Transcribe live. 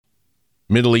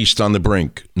Middle East on the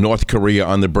brink. North Korea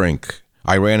on the brink.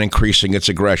 Iran increasing its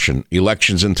aggression,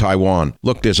 elections in Taiwan.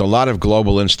 Look, there's a lot of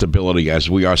global instability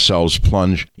as we ourselves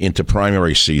plunge into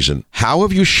primary season. How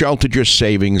have you sheltered your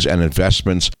savings and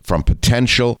investments from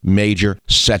potential major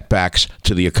setbacks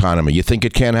to the economy? You think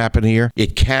it can't happen here?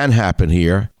 It can happen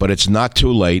here, but it's not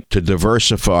too late to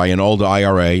diversify an old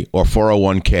IRA or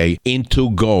 401k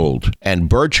into gold. And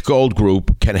Birch Gold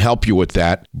Group can help you with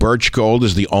that. Birch Gold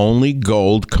is the only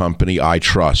gold company I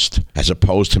trust. As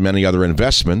opposed to many other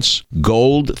investments, gold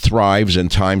thrives in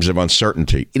times of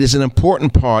uncertainty. It is an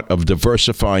important part of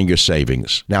diversifying your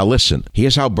savings. Now listen,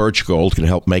 here's how Birch Gold can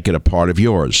help make it a part of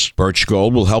yours. Birch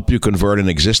Gold will help you convert an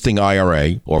existing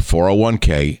IRA or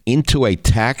 401k into a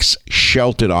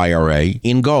tax-sheltered IRA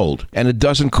in gold. And it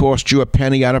doesn't cost you a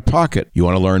penny out of pocket. You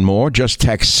want to learn more? Just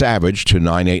text SAVAGE to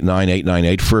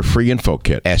 989-898 for a free info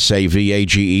kit.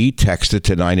 SAVAGE, text it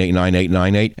to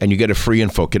 989-898 and you get a free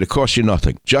info kit. It costs you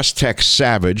nothing. Just text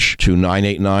SAVAGE to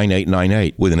 989-898.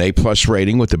 With an A-plus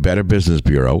rating with the Better Business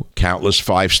Bureau, countless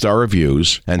 5-star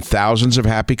reviews, and thousands of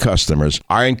happy customers,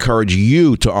 I encourage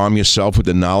you to arm yourself with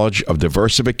the knowledge of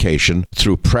diversification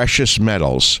through precious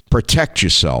metals. Protect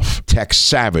yourself. Text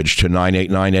SAVAGE to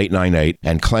 989-898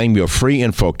 and claim your free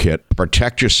info kit.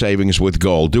 Protect your savings with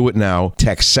gold. Do it now.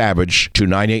 Text SAVAGE to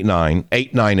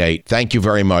 989-898. Thank you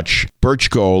very much. Birch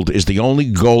Gold is the only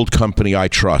gold company I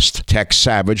trust. Text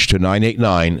SAVAGE to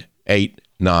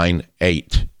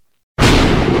 989-898.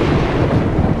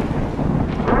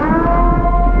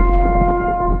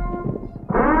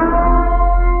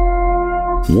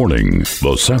 Warning,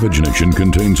 the Savage Nation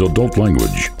contains adult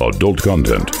language, adult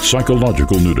content,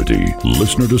 psychological nudity.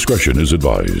 Listener discretion is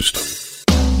advised.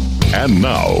 And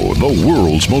now, the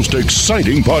world's most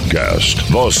exciting podcast,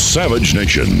 The Savage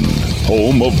Nation,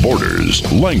 home of borders,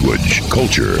 language,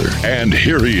 culture. And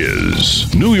here he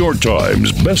is, New York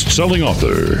Times best-selling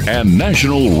author and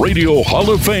National Radio Hall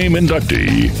of Fame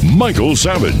inductee, Michael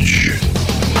Savage.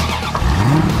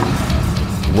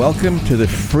 Welcome to the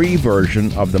free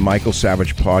version of the Michael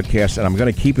Savage podcast, and I'm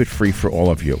going to keep it free for all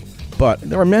of you. But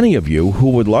there are many of you who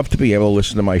would love to be able to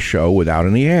listen to my show without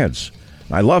any ads.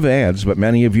 I love ads, but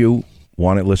many of you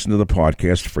want to listen to the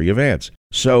podcast free of ads.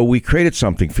 So we created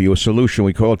something for you, a solution.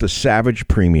 We call it the Savage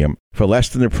Premium. For less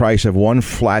than the price of one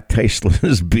flat,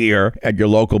 tasteless beer at your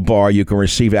local bar, you can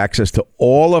receive access to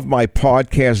all of my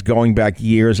podcasts going back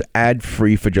years,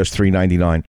 ad-free for just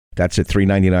 $3.99. That's it,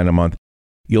 $3.99 a month.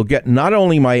 You'll get not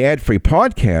only my ad-free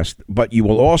podcast, but you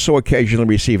will also occasionally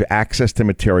receive access to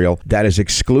material that is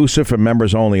exclusive for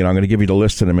members only, and I'm going to give you the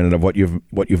list in a minute of what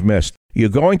you've missed. You're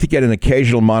going to get an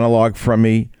occasional monologue from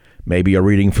me, maybe a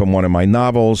reading from one of my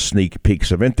novels, sneak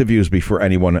peeks of interviews before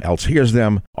anyone else hears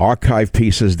them, archive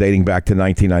pieces dating back to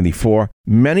 1994.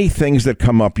 Many things that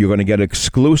come up, you're going to get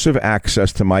exclusive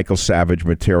access to Michael Savage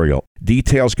material.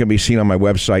 Details can be seen on my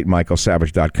website,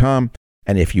 michaelsavage.com,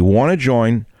 and if you want to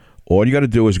join, all you got to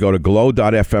do is go to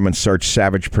glow.fm and search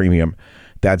Savage Premium.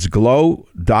 That's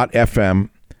glow.fm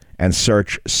and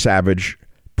search Savage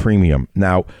Premium.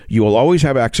 Now, you will always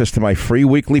have access to my free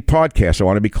weekly podcast. I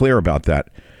want to be clear about that.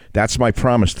 That's my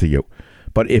promise to you.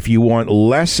 But if you want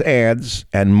less ads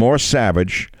and more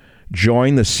Savage,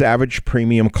 join the Savage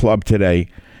Premium Club today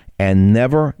and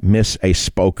never miss a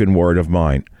spoken word of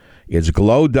mine. It's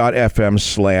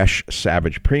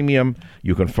glow.fm/Savage Premium.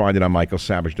 You can find it on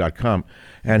michaelsavage.com.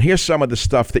 And here's some of the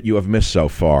stuff that you have missed so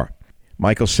far.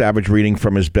 Michael Savage reading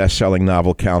from his best-selling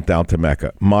novel, Countdown to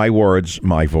Mecca. My words,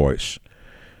 my voice.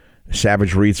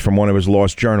 Savage reads from one of his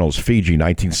lost journals, Fiji,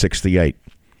 1968.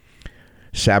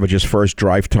 Savage's first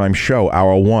drive time show,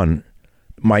 Hour 1.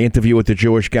 My interview with the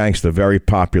Jewish gangster, very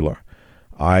popular.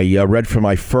 I read from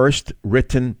my first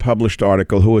written published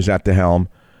article, Who is at the Helm,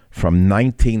 from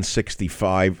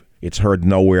 1965. It's heard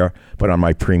nowhere but on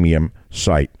my premium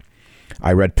site.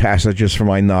 I read passages from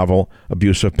my novel,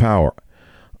 Abuse of Power.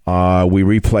 We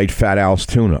replayed Fat Al's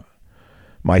Tuna.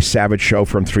 My Savage show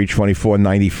from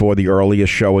 3/24/94, the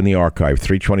earliest show in the archive,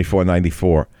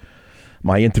 3/24/94.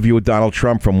 My interview with Donald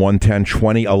Trump from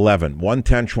 1/10/2011.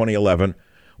 1/10/2011,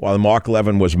 while Mark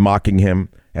Levin was mocking him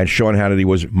and Sean Hannity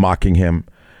was mocking him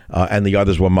and the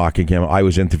others were mocking him, I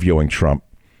was interviewing Trump.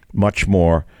 Much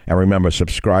more. And remember,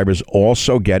 subscribers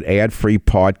also get ad-free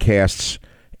podcasts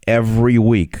every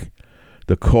week.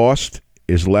 The cost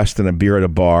is less than a beer at a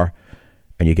bar,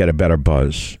 and you get a better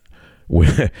buzz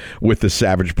with the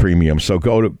Savage Premium. So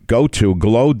go to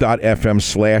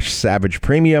glow.fm/Savage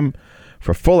Premium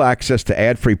for full access to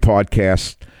ad-free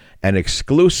podcasts and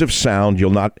exclusive sound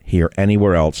you'll not hear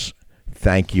anywhere else.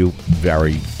 Thank you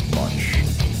very much.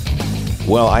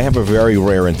 Well, I have a very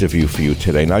rare interview for you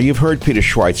today. Now, you've heard Peter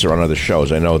Schweitzer on other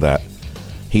shows. I know that.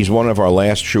 He's one of our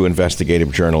last true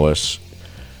investigative journalists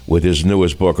with his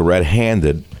newest book,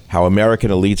 Red-Handed, How American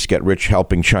Elites Get Rich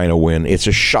Helping China Win. It's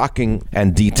a shocking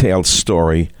and detailed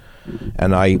story,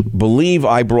 and I believe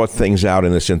I brought things out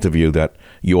in this interview that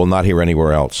you will not hear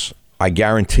anywhere else. I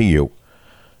guarantee you,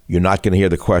 you're not going to hear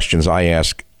the questions I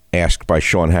asked by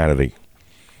Sean Hannity.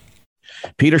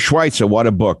 Peter Schweitzer, what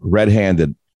a book,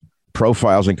 Red-Handed,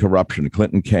 Profiles in Corruption,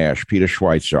 Clinton Cash. Peter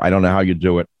Schweitzer, I don't know how you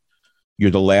do it. You're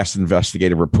the last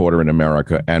investigative reporter in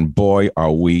America, and boy,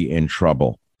 are we in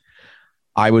trouble.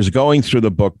 I was going through the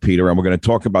book, Peter, and we're going to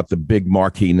talk about the big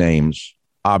marquee names.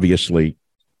 Obviously,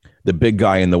 the big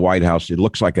guy in the White House, it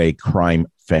looks like a crime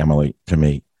family to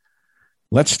me.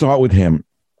 Let's start with him.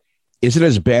 Is it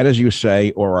as bad as you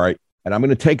say, and I'm going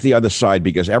to take the other side,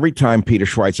 because every time Peter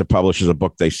Schweitzer publishes a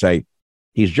book, they say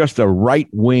he's just a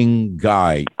right-wing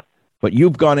guy. But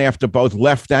you've gone after both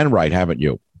left and right, haven't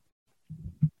you?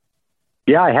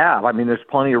 Yeah, I have. I mean, there's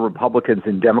plenty of Republicans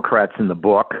and Democrats in the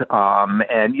book.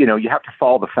 And, you know, you have to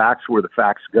follow the facts where the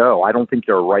facts go. I don't think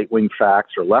there are right-wing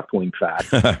facts or left-wing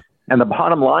facts. And the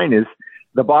bottom line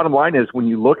is when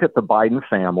you look at the Biden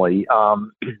family,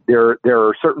 there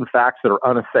are certain facts that are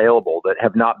unassailable that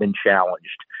have not been challenged.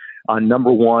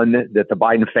 Number one, that the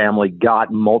Biden family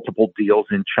got multiple deals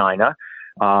in China.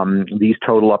 These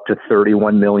total up to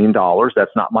 $31 million.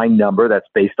 That's not my number. That's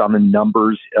based on the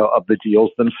numbers of the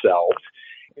deals themselves.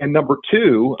 And number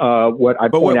two, what I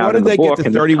point out in the book. But why did they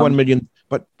get to 31 million?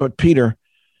 But Peter,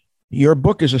 your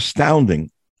book is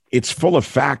astounding. It's full of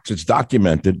facts. It's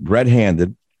documented,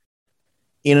 red-handed.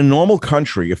 In a normal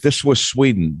country, if this was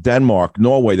Sweden, Denmark,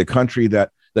 Norway, the countries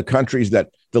that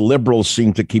the liberals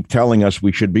seem to keep telling us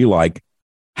we should be like,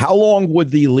 how long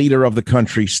would the leader of the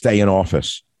country stay in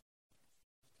office?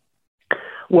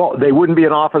 Well, they wouldn't be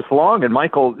in office long. And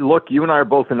Michael, look, you and I are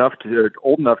both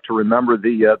old enough to remember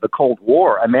the Cold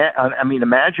War. I mean,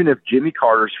 imagine if Jimmy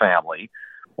Carter's family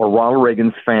or Ronald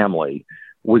Reagan's family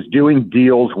was doing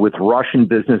deals with Russian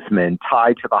businessmen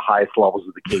tied to the highest levels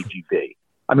of the KGB.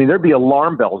 I mean, there'd be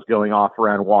alarm bells going off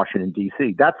around Washington,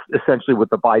 D.C. That's essentially what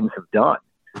the Bidens have done.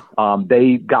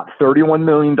 They got $31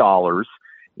 million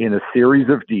in a series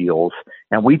of deals,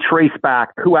 and we trace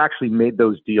back who actually made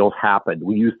those deals happen.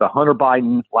 We used the Hunter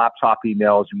Biden laptop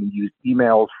emails, and we used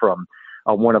emails from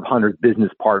one of Hunter's business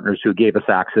partners who gave us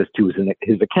access to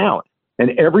his account.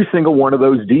 And every single one of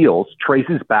those deals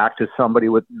traces back to somebody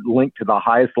with linked to the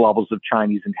highest levels of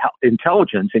Chinese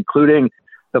intelligence, including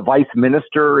the vice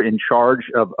minister in charge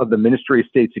of the Ministry of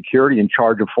State Security, in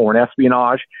charge of foreign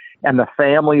espionage, and the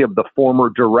family of the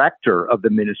former director of the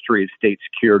Ministry of State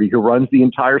Security who runs the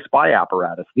entire spy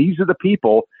apparatus. These are the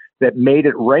people that made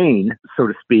it rain, so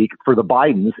to speak, for the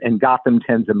Bidens and got them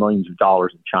tens of millions of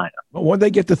dollars in China. Well, what did they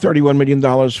get the $31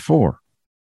 million for?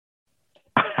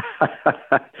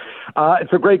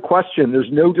 It's a great question.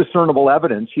 There's no discernible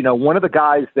evidence. You know, one of the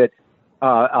guys that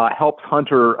helped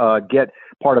Hunter get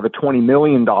part of a $20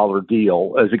 million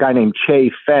deal is a guy named Che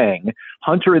Feng.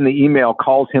 Hunter in the email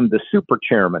calls him the super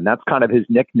chairman. That's kind of his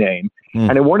nickname.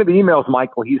 And in one of the emails,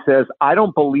 Michael, he says, I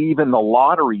don't believe in the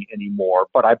lottery anymore,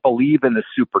 but I believe in the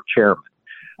super chairman.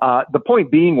 The point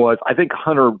being was, I think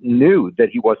Hunter knew that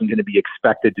he wasn't going to be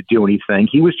expected to do anything.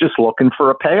 He was just looking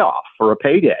for a payoff, for a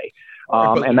payday.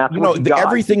 And that's what he got.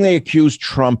 Everything they accused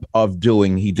Trump of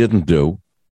doing, he didn't do.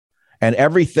 And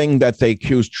everything that they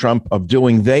accused Trump of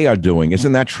doing, they are doing.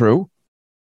 Isn't that true?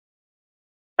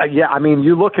 Yeah, I mean,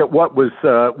 you look at what was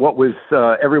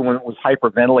everyone was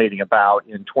hyperventilating about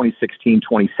in 2016,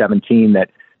 2017,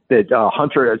 that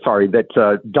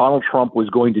Donald Trump was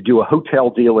going to do a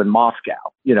hotel deal in Moscow.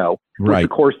 You know, right?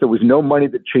 Of course, there was no money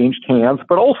that changed hands,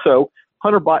 but also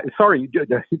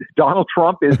Donald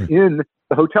Trump is in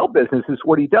the hotel business. Is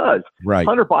what he does. Right.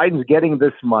 Hunter Biden's getting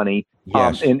this money,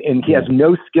 yes. And he has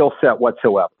no skill set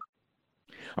whatsoever.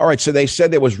 All right. So they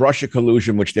said there was Russia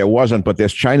collusion, which there wasn't, but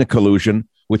there's China collusion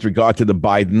with regard to the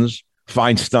Bidens,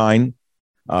 Feinstein,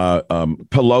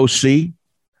 Pelosi.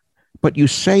 But you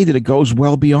say that it goes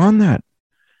well beyond that.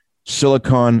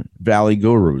 Silicon Valley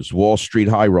gurus, Wall Street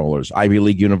high rollers, Ivy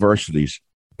League universities,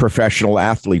 professional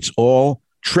athletes, all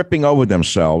tripping over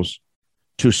themselves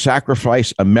to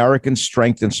sacrifice American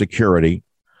strength and security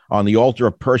on the altar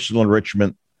of personal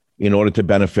enrichment in order to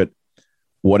benefit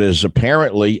what is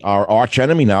apparently our arch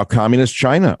enemy now, Communist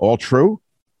China. All true?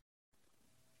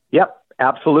 Yep,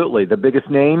 absolutely. The biggest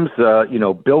names,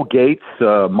 Bill Gates,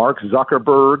 Mark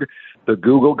Zuckerberg, the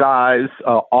Google guys,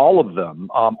 all of them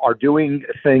are doing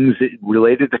things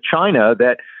related to China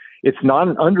that it's not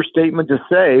an understatement to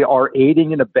say are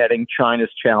aiding and abetting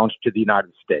China's challenge to the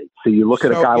United States. So you look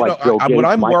at a guy like Bill Gates, what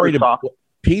I'm worried Microsoft. about,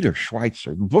 Peter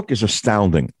Schweitzer, the book is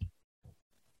astounding.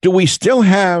 Do we still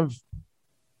have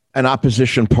an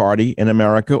opposition party in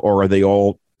America, or are they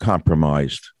all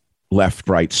compromised? Left,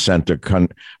 right, center,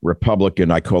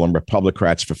 Republican. I call them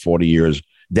Republicrats for 40 years,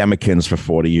 Democrats for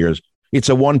 40 years. It's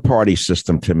a one-party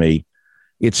system to me.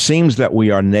 It seems that we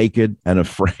are naked and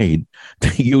afraid,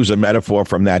 to use a metaphor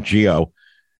from Nat Geo.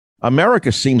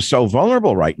 America seems so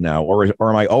vulnerable right now, or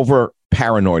am I over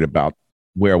paranoid about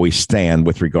where we stand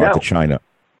with regard to China?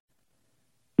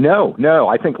 No.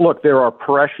 I think, look, there are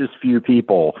precious few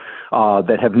people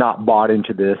that have not bought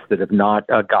into this, that have not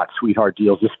got sweetheart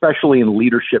deals, especially in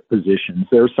leadership positions.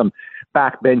 There's some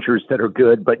backbenchers that are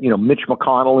good, but, Mitch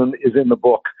McConnell is in the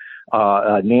book.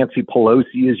 Nancy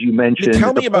Pelosi, as you mentioned.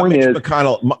 Tell me about Mitch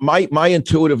McConnell. My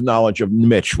intuitive knowledge of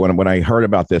Mitch, when I heard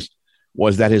about this,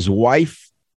 was that his wife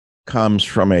comes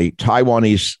from a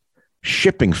Taiwanese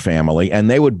shipping family, and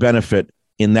they would benefit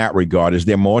in that regard. Is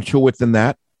there more to it than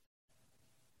that?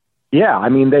 Yeah, I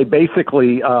mean, they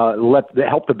basically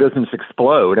help the business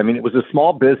explode. I mean, it was a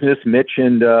small business. Mitch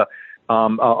and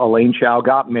Elaine Chao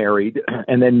got married,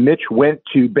 and then Mitch went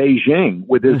to Beijing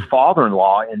with his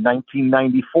father-in-law in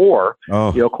 1994.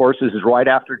 Oh. Of course, this is right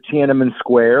after Tiananmen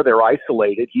Square. They're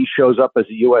isolated. He shows up as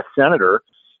a U.S. senator,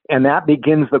 and that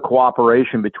begins the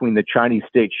cooperation between the Chinese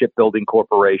State Shipbuilding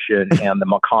Corporation and the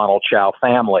McConnell Chao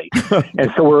family.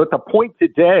 And so we're at the point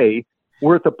today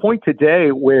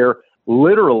where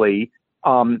literally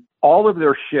all of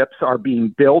their ships are being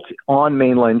built on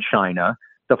mainland China.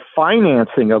 The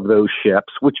financing of those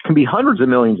ships, which can be hundreds of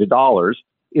millions of dollars,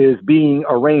 is being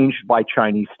arranged by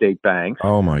Chinese state banks.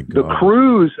 Oh, my God. The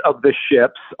crews of the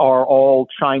ships are all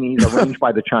Chinese, arranged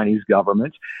by the Chinese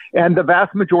government. And the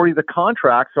vast majority of the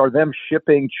contracts are them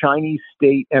shipping Chinese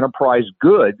state enterprise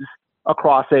goods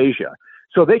across Asia.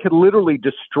 So they could literally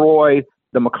destroy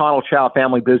the McConnell Chao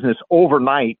family business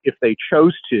overnight if they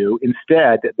chose to.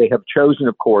 Instead, they have chosen,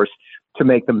 of course, to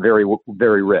make them very,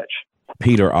 very rich.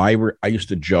 Peter, I used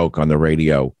to joke on the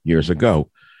radio years ago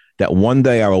that one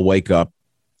day I will wake up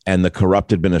and the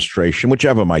corrupt administration,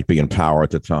 whichever might be in power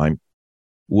at the time,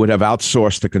 would have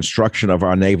outsourced the construction of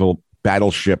our naval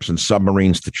battleships and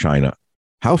submarines to China.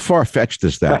 How far-fetched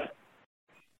is that?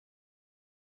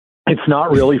 It's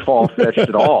not really far-fetched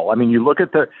at all. I mean, you look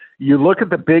at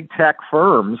the big tech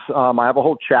firms. I have a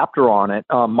whole chapter on it.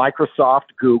 Microsoft,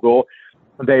 Google,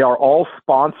 they are all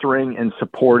sponsoring and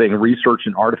supporting research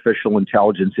in artificial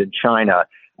intelligence in China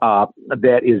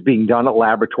that is being done at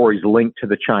laboratories linked to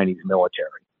the Chinese military.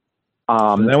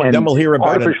 Then we'll hear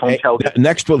about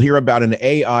next. We'll hear about an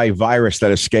AI virus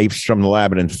that escapes from the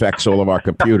lab and infects all of our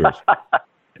computers.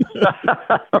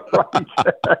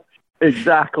 Right.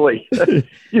 Exactly.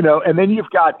 And then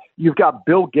you've got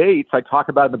Bill Gates. I talk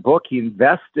about in the book. He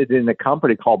invested in a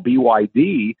company called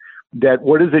BYD. That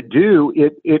what does it do?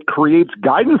 It creates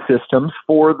guidance systems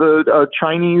for the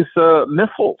Chinese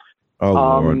missiles. Oh,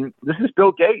 Lord. This is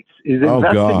Bill Gates is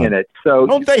investing in it. So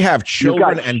don't they have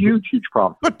children? And huge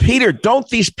problem. But Peter, don't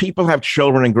these people have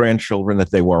children and grandchildren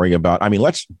that they worry about? I mean,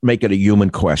 let's make it a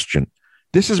human question.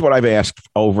 This is what I've asked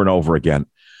over and over again.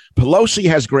 Pelosi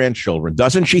has grandchildren.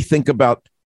 Doesn't she think about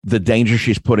the danger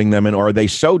she's putting them in? Or are they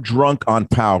so drunk on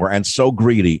power and so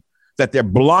greedy that they're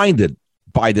blinded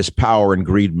by this power and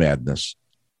greed madness?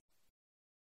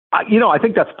 I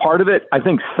think that's part of it. I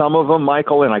think some of them,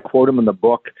 Michael, and I quote them in the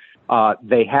book,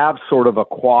 they have sort of a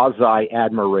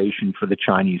quasi-admiration for the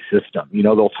Chinese system.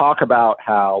 They'll talk about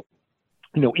how,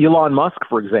 Elon Musk,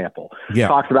 for example,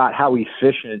 talks about how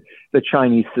efficient the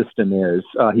Chinese system is.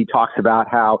 He talks about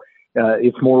how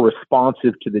it's more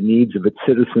responsive to the needs of its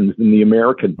citizens than the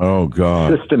American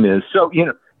system is. So,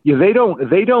 they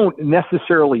don't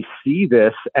necessarly see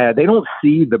this. They don't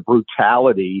see the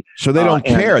brutality. So they don't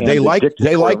care. They like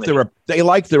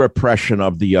the repression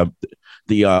of the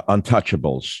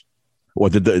untouchables, or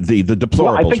the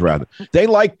deplorables rather. They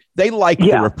like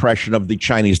the repression of the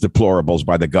Chinese deplorables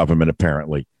by the government,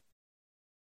 apparently.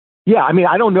 Yeah, I mean,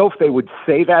 I don't know if they would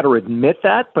say that or admit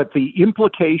that, but the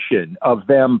implication of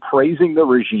them praising the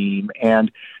regime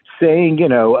and saying,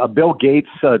 Bill Gates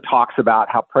talks about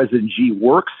how President Xi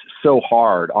works so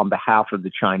hard on behalf of the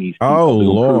Chinese people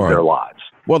to improve their lives.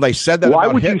 Well, they said that about Hitler.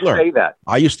 Why would you say that?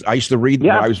 I used to read.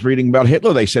 Yeah. I was reading about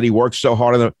Hitler. They said he worked so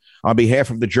hard on behalf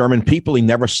of the German people. He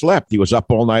never slept. He was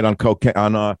up all night on cocaine,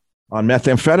 on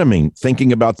methamphetamine,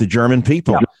 thinking about the German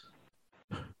people.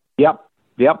 Yep.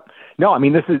 No, I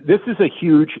mean, this is a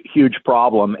huge, huge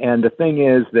problem. And the thing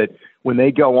is that when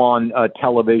they go on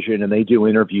television and they do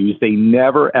interviews, they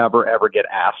never, ever, ever get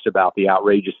asked about the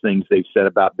outrageous things they've said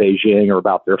about Beijing or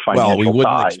about their financial ties. Well, we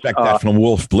wouldn't expect that from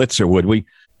Wolf Blitzer, would we?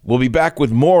 We'll be back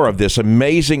with more of this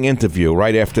amazing interview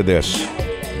right after this.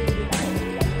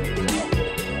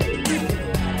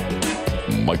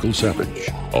 Michael Savage,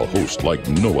 a host like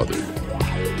no other.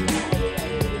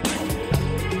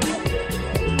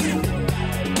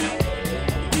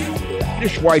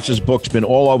 Peter Schweizer's book's been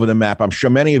all over the map. I'm sure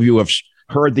many of you have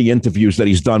heard the interviews that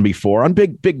he's done before on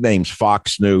big names,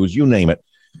 Fox News, you name it.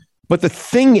 But the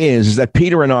thing is that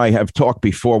Peter and I have talked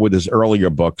before with his earlier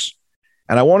books,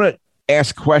 and I want to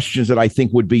ask questions that I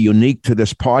think would be unique to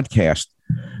this podcast.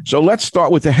 So let's start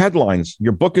with the headlines.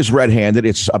 Your book is red-handed.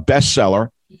 It's a bestseller,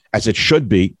 as it should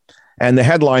be, and the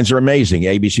headlines are amazing.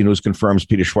 ABC News confirms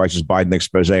Peter Schweizer's Biden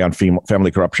expose on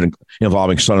family corruption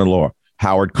involving son-in-law.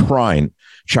 Howard Krein.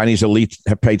 Chinese elite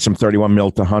have paid some $31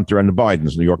 million to Hunter and the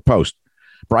Bidens. New York Post.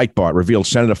 Breitbart revealed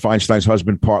Senator Feinstein's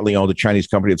husband partly owned a Chinese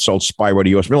company that sold spyware to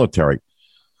U.S. military.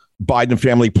 Biden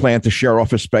family plan to share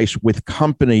office space with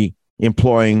company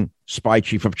employing spy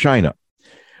chief of China.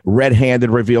 Red-handed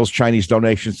reveals Chinese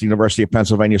donations to the University of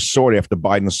Pennsylvania soared after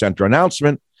Biden's center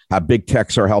announcement. How big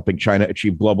techs are helping China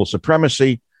achieve global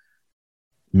supremacy.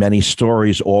 Many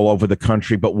stories all over the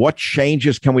country. But what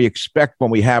changes can we expect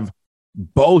when we have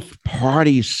both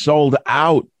parties sold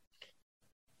out?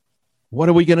 What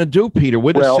are we going to do, Peter?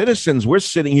 We're the citizens. We're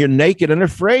sitting here naked and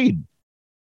afraid.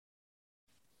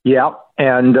 Yeah,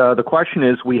 and the question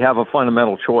is, we have a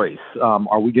fundamental choice.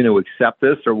 Are we going to accept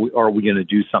this, or are we going to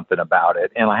do something about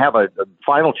it? And I have a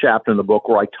final chapter in the book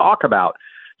where I talk about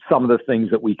some of the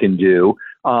things that we can do.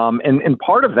 And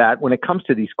part of that, when it comes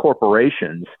to these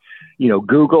corporations,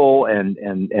 Google and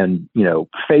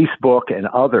Facebook and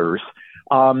others,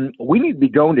 we need to be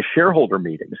going to shareholder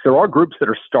meetings. There are groups that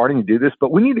are starting to do this,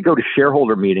 but we need to go to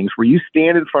shareholder meetings where you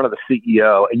stand in front of the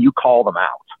CEO and you call them out.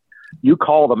 You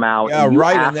call them out. Yeah,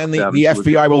 right. And then the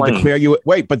FBI will declare you.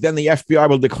 Wait, but then the FBI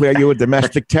will declare you a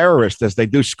domestic terrorist, as they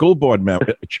do school board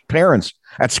parents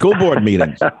at school board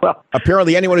meetings. Well,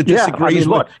 apparently, anyone who disagrees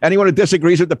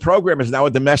with the program is now a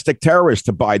domestic terrorist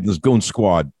to Biden's goon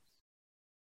squad.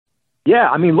 Yeah,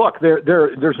 I mean, look,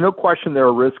 there's no question there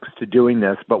are risks to doing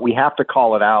this, but we have to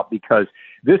call it out because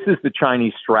this is the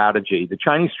Chinese strategy. The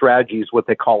Chinese strategy is what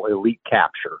they call elite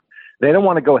capture. They don't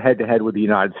want to go head-to-head with the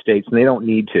United States, and they don't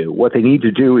need to. What they need to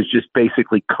do is just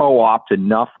basically co-opt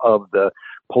enough of the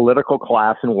political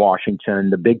class in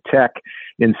Washington, the big tech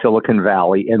in Silicon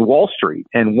Valley, and Wall Street.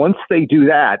 And once they do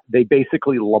that, they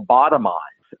basically lobotomize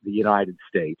the United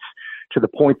States to the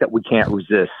point that we can't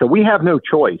resist. So we have no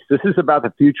choice. This is about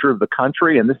the future of the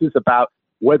country, and this is about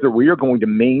whether we are going to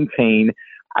maintain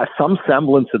some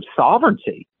semblance of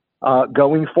sovereignty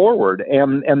going forward.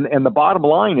 And the bottom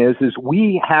line is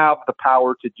we have the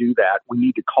power to do that. We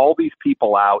need to call these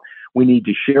people out. We need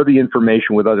to share the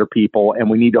information with other people, and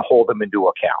we need to hold them into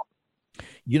account.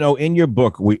 In your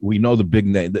book, we know the big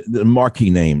name, the marquee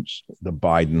names, the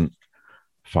Biden,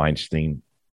 Feinstein,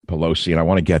 Pelosi, and I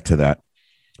want to get to that.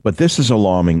 But this is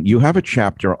alarming. You have a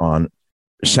chapter on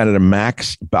Senator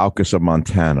Max Baucus of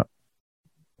Montana.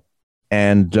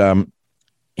 And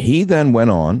he then went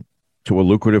on to a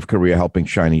lucrative career helping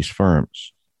Chinese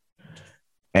firms.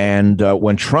 And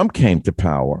when Trump came to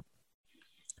power,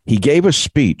 he gave a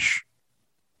speech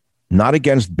not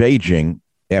against Beijing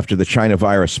after the China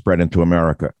virus spread into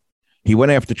America. He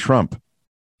went after Trump.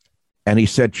 And he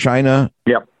said, China.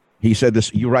 Yep. He said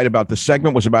this, you write about the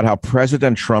segment was about how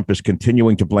President Trump is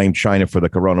continuing to blame China for the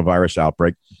coronavirus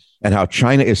outbreak and how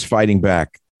China is fighting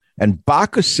back. And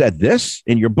Baucus said this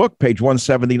in your book, page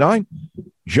 179.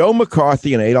 Joe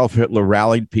McCarthy and Adolf Hitler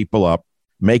rallied people up,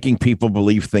 making people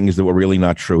believe things that were really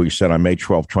not true. He said on May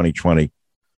 12, 2020,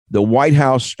 the White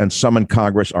House and some in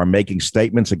Congress are making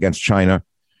statements against China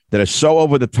that are so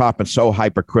over the top and so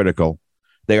hypercritical.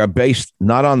 They are based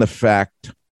not on the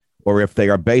fact, or if they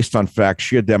are based on fact,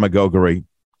 sheer demagoguery.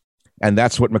 And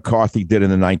that's what McCarthy did in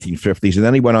the 1950s. And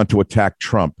then he went on to attack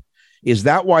Trump. Is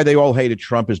that why they all hated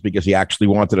Trump, is because he actually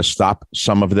wanted to stop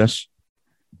some of this?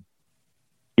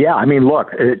 Yeah, I mean, look,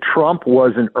 Trump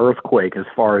was an earthquake as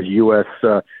far as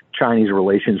U.S.-Chinese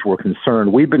relations were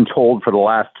concerned. We've been told for the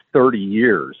last 30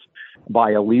 years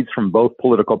by elites from both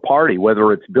political parties,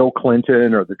 whether it's Bill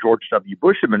Clinton or the George W.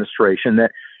 Bush administration,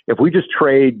 that if we just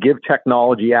give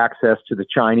technology access to the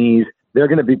Chinese, they're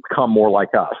going to become more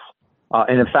like us.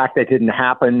 And in fact, that didn't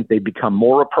happen. They become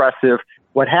more oppressive.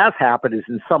 What has happened is,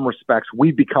 in some respects,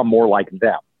 we've become more like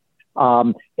them.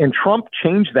 And Trump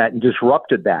changed that and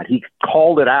disrupted that. He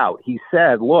called it out. He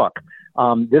said, look,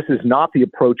 this is not the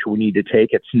approach we need to take.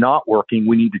 It's not working.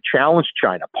 We need to challenge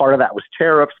China. Part of that was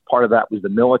tariffs. Part of that was the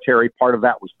military. Part of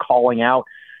that was calling out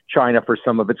China for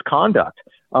some of its conduct.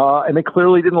 And they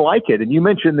clearly didn't like it. And you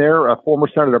mentioned there, former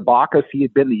Senator Baucus, he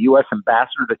had been the U.S.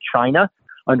 ambassador to China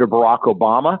under Barack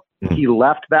Obama. He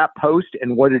left that post,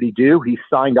 and what did he do? He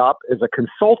signed up as a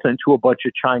consultant to a bunch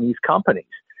of Chinese companies.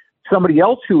 Somebody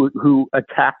else who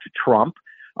attacked Trump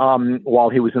while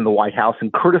he was in the White House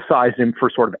and criticized him for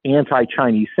sort of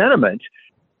anti-Chinese sentiment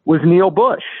was Neil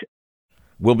Bush.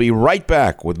 We'll be right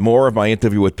back with more of my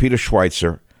interview with Peter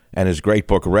Schweizer and his great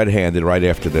book, Red Handed, right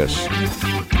after this.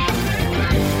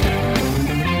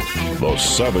 The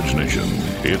Savage Nation.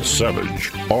 It's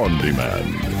Savage on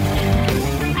Demand.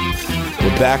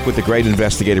 We're back with the great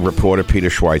investigative reporter, Peter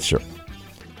Schweizer.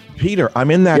 Peter, I'm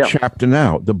in that chapter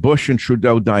now, the Bush and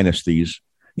Trudeau dynasties,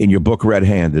 in your book, Red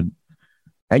Handed.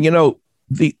 And, you know,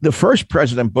 the first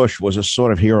President Bush was a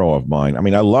sort of hero of mine. I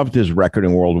mean, I loved his record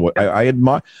in World War.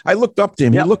 I looked up to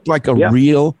him. He looked like a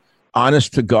real,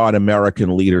 honest-to-God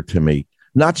American leader to me.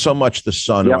 Not so much the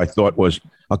son, who I thought was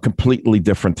a completely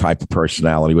different type of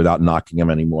personality, without knocking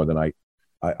him any more than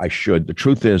I should. The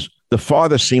truth is, the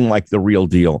father seemed like the real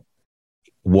deal.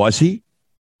 Was he?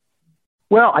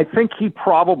 Well, I think he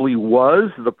probably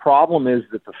was. The problem is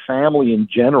that the family in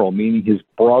general, meaning his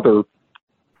brother,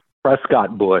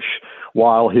 Prescott Bush,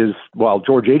 while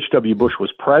George H.W. Bush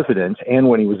was president and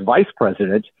when he was vice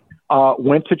president,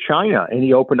 went to China and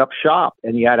he opened up shop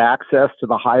and he had access to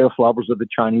the highest levels of the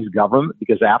Chinese government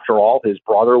because, after all, his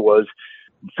brother was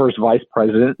first vice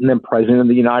president and then president of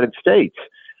the United States.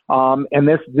 And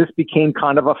this became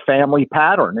kind of a family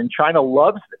pattern. And China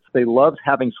loves this. They love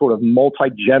having sort of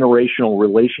multi-generational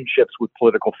relationships with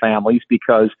political families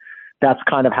because that's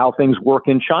kind of how things work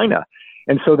in China.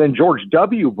 And so then George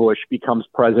W. Bush becomes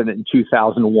president in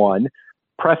 2001.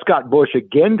 Prescott Bush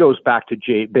again goes back to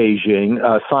Beijing,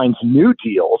 signs new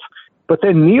deals. But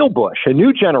then Neil Bush, a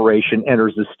new generation,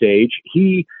 enters the stage.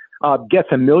 He gets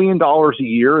 $1 million a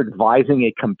year advising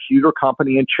a computer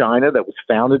company in China that was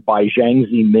founded by Jiang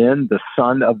Zemin, the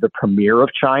son of the premier of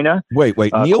China. Wait.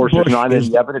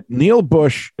 Neil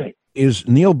Bush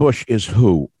is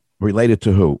who? Related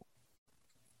to who?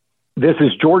 This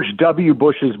is George W.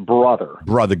 Bush's brother.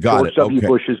 George W.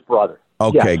 Bush's brother.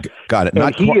 Okay, yes. Got it.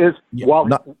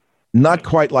 Not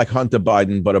quite like Hunter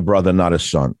Biden, but a brother, not a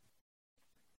son.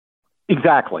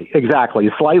 Exactly. A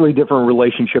slightly different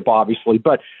relationship, obviously,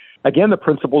 but again, the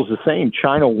principle is the same.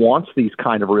 China wants these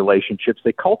kind of relationships.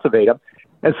 They cultivate them.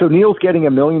 And so Neil's getting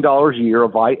 $1 million a year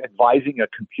advising a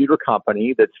computer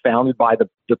company that's founded by the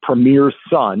premier's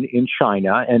son in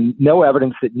China, and no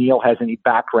evidence that Neil has any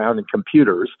background in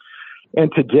computers. And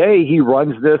today he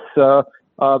runs this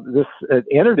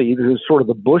entity that is sort of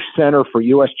the Bush Center for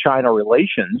U.S.-China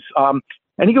relations.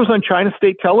 And he goes on China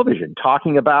state television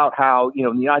talking about how,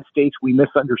 in the United States, we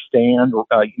misunderstand,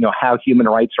 how human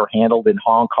rights are handled in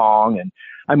Hong Kong. And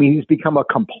I mean, he's become a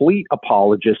complete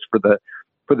apologist for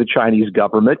the Chinese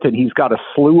government. And he's got a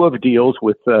slew of deals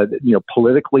with,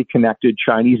 politically connected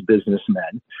Chinese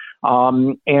businessmen.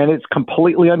 And it's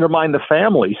completely undermined the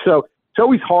family. So it's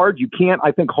always hard. You can't,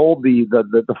 I think, hold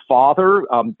the father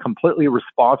completely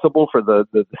responsible for the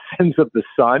sins of the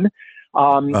son.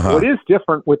 What is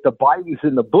different with the Bidens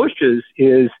and the Bushes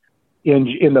is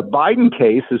in the Biden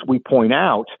case, as we point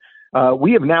out,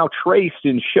 we have now traced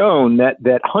and shown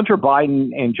that Hunter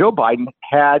Biden and Joe Biden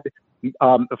had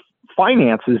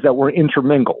finances that were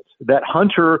intermingled, that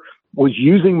Hunter was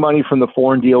using money from the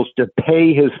foreign deals to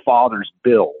pay his father's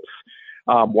bills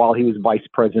while he was vice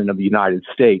president of the United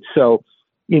States. So,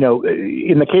 in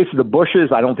the case of the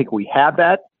Bushes, I don't think we have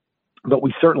that. But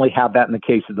we certainly have that in the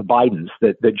case of the Bidens,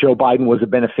 that Joe Biden was a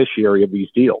beneficiary of these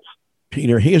deals.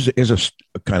 Peter, here's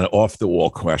a kind of off-the-wall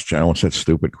question. I won't say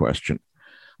stupid question.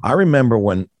 I remember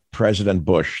when President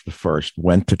Bush, the first,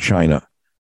 went to China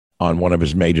on one of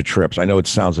his major trips. I know it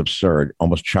sounds absurd,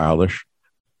 almost childish.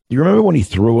 Do you remember when he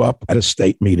threw up at a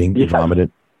state meeting? He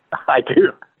vomited? I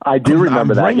do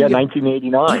remember that.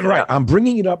 1989. Right. I'm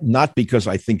bringing it up not because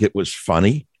I think it was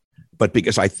funny, but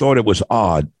because I thought it was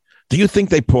odd. Do you think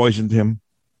they poisoned him?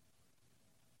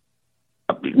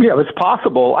 Yeah, it's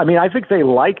possible. I mean, I think they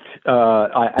liked.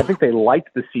 I think they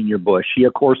liked the senior Bush. He,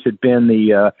 of course, had been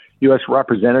the U.S.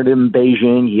 representative in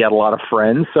Beijing. He had a lot of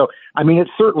friends. So, I mean,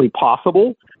 it's certainly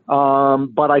possible.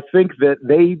 But I think that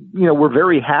they, were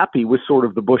very happy with sort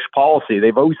of the Bush policy.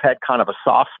 They've always had kind of a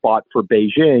soft spot for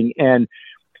Beijing, and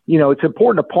it's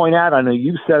important to point out. I know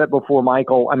you've said it before,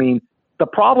 Michael. I mean, the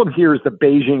problem here is the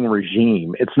Beijing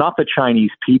regime. It's not the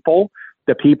Chinese people.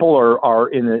 The people are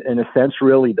in a sense,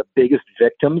 really the biggest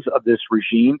victims of this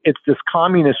regime. It's this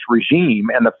communist regime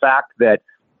and the fact that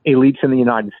elites in the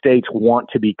United States want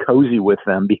to be cozy with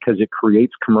them because it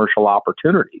creates commercial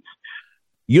opportunities.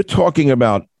 You're talking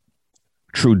about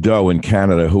Trudeau in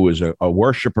Canada, who is a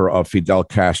worshiper of Fidel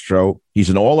Castro.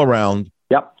 He's an all-around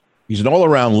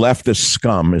leftist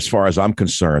scum, as far as I'm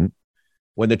concerned.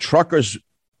 When the truckers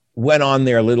went on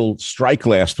their little strike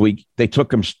last week, they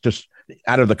took him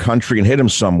out of the country and hid him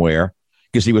somewhere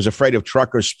because he was afraid of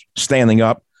truckers standing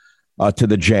up to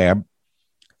the jab.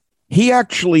 He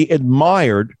actually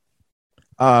admired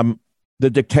the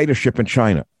dictatorship in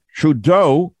China.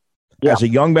 Trudeau, as a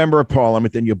young member of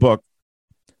parliament in your book,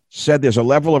 said there's a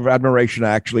level of admiration I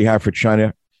actually have for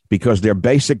China because their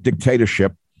basic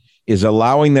dictatorship is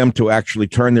allowing them to actually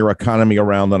turn their economy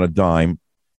around on a dime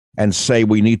and say,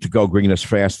 we need to go green as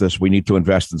fast as we need to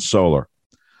invest in solar.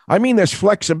 I mean, there's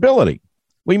flexibility.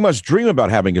 We must dream about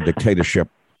having a dictatorship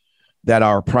that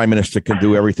our prime minister can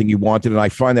do everything he wanted. And I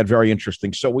find that very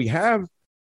interesting. So we have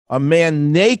a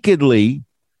man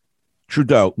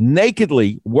Trudeau,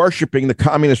 nakedly worshiping the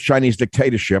communist Chinese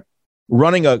dictatorship,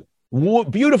 running a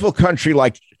beautiful country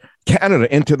like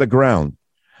Canada into the ground.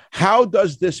 How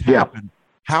does this happen? Yeah.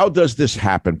 How does this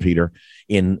happen, Peter,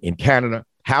 in Canada?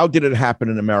 How did it happen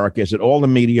in America? Is it all the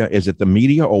media? Is it the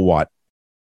media or what?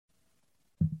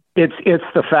 It's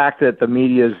the fact that the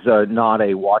media is not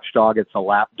a watchdog, it's a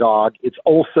lapdog. It's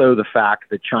also the fact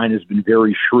that China's been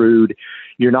very shrewd.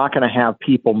 You're not going to have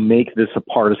people make this a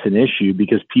partisan issue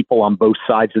because people on both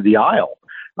sides of the aisle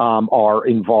are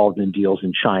involved in deals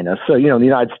in China. So, in the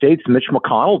United States, Mitch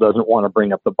McConnell doesn't want to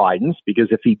bring up the Bidens because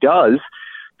if he does,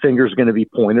 fingers going to be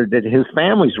pointed at his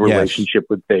family's relationship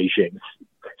with Beijing.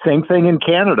 Same thing in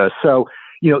Canada. So,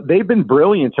 they've been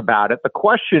brilliant about it. The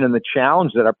question and the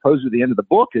challenge that I pose at the end of the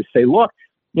book is say, look,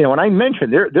 and I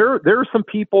mentioned there are some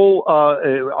people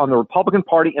on the Republican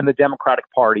Party and the Democratic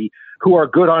Party who are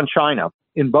good on China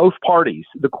in both parties.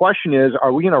 The question is,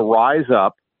 are we going to rise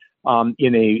up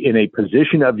in a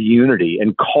position of unity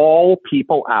and call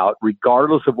people out,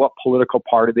 regardless of what political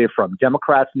party they're from?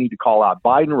 Democrats need to call out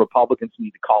Biden. Republicans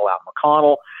need to call out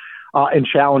McConnell and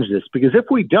challenge this. Because if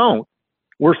we don't,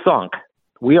 we're sunk.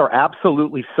 We are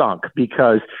absolutely sunk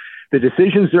because the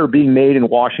decisions that are being made in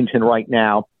Washington right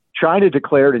now, China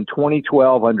declared in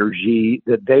 2012 under Xi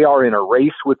that they are in a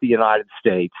race with the United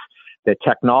States, that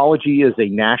technology is a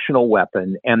national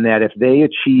weapon, and that if they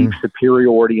achieve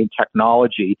superiority in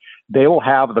technology, they will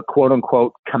have the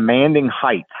quote-unquote commanding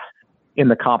heights in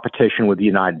the competition with the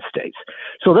United States.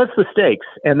 So that's the stakes,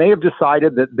 and they have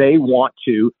decided that they want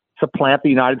to supplant the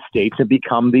United States and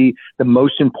become the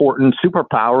most important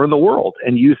superpower in the world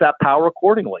and use that power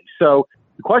accordingly. So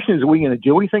the question is, are we going to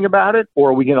do anything about it, or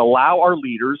are we going to allow our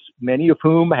leaders, many of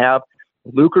whom have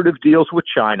lucrative deals with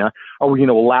China, are we going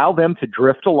to allow them to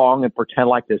drift along and pretend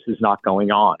like this is not going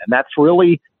on? And that's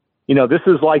really, this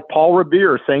is like Paul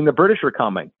Revere saying the British are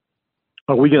coming.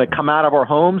 Are we going to come out of our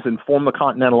homes and form the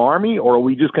Continental Army, or are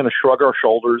we just going to shrug our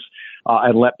shoulders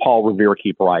and let Paul Revere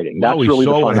keep writing? That's really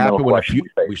the fundamental question.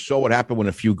 We saw what happened when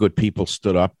a few good people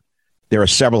stood up. There are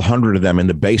several hundred of them in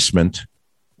the basement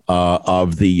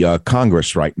of the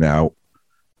Congress right now.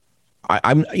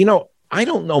 I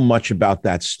don't know much about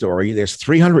that story. There's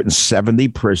 370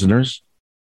 prisoners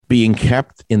being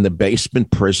kept in the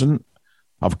basement prison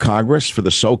of Congress for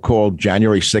the so-called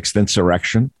January 6th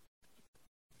insurrection.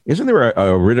 Isn't there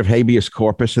a writ of habeas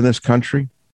corpus in this country?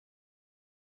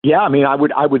 Yeah, I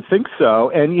would think so.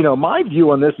 And, my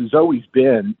view on this has always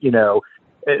been,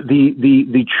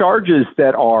 the charges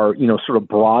that are, sort of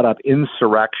brought up,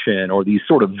 insurrection or these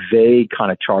sort of vague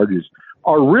kind of charges,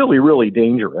 are really, really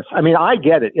dangerous. I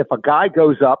get it. If a guy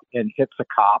goes up and hits a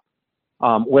cop,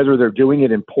 whether they're doing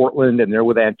it in Portland and they're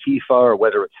with Antifa, or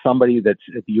whether it's somebody that's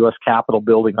at the U.S. Capitol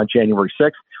building on January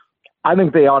 6th, I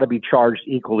think they ought to be charged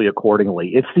equally accordingly.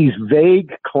 It's these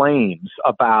vague claims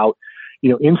about,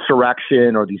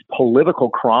 insurrection or these political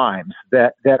crimes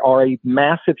that are a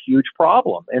massive, huge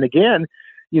problem. And again,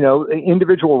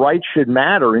 individual rights should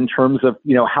matter in terms of,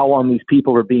 how long these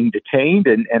people are being detained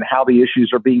and how the issues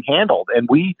are being handled. And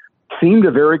we seem to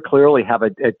very clearly have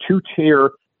a two-tier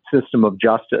system of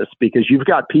justice, because you've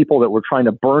got people that were trying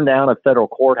to burn down a federal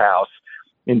courthouse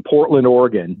in Portland,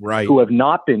 Oregon, who have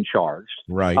not been charged.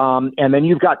 Right. And then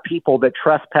you've got people that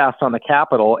trespassed on the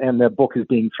Capitol and the book is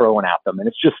being thrown at them. And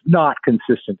it's just not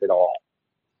consistent at all.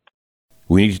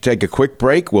 We need to take a quick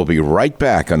break. We'll be right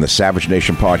back on the Savage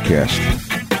Nation podcast.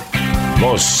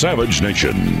 The Savage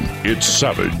Nation. It's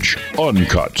savage,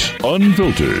 uncut,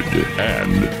 unfiltered,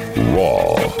 and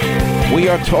raw. We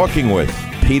are talking with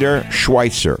Peter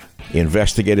Schweizer,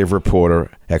 investigative reporter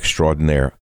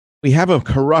extraordinaire. We have a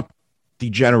corrupt,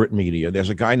 degenerate media. There's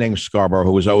a guy named Scarborough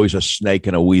who was always a snake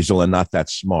and a weasel and not that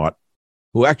smart,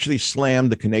 who actually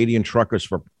slammed the Canadian truckers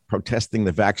for protesting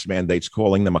the vax mandates,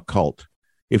 calling them a cult.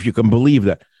 If you can believe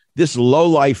that. This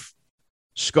lowlife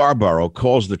Scarborough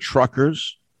calls the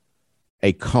truckers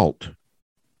a cult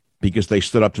because they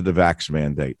stood up to the vax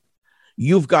mandate.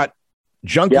 You've got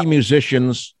junkie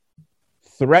musicians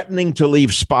threatening to leave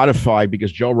Spotify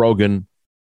because Joe Rogan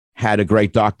had a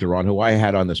great doctor on, who I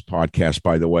had on this podcast,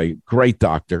 by the way, great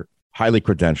doctor, highly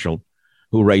credentialed,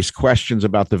 who raised questions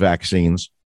about the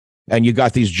vaccines. And you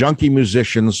got these junkie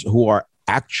musicians who are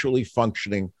actually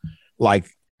functioning like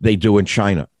they do in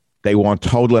China. They want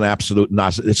total and absolute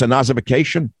it's a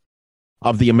Nazification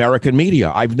of the American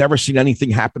media. I've never seen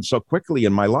anything happen so quickly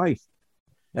in my life.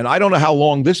 And I don't know how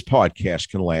long this podcast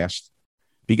can last,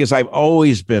 because I've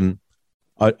always been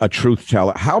a truth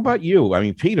teller. How about you? I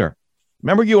mean, Peter,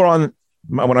 remember you were on,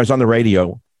 when I was on the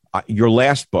radio, your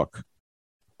last book.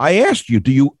 I asked you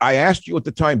at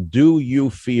the time, do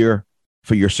you fear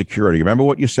for your security? Remember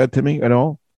what you said to me at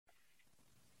all?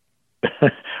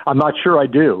 I'm not sure I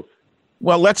do.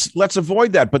 Well, let's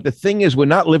avoid that. But the thing is, we're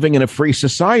not living in a free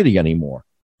society anymore.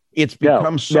 It's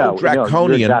become so draconian. No,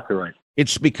 you're exactly right.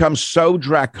 It's become so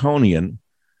draconian.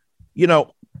 You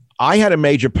know, I had a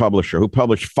major publisher who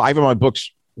published 5 of my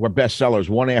books were bestsellers,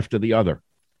 one after the other.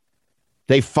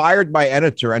 They fired my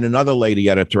editor and another lady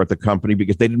editor at the company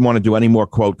because they didn't want to do any more,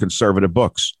 quote, conservative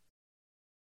books.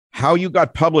 How you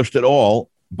got published at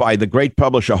all by the great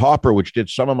publisher Harper, which did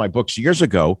some of my books years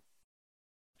ago,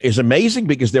 is amazing,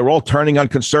 because they're all turning on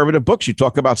conservative books. You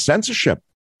talk about censorship.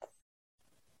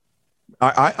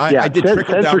 I did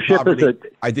trickle down poverty.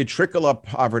 I did trickle up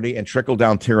poverty and trickle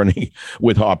down tyranny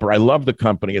with Harper. I loved the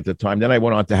company at the time. Then I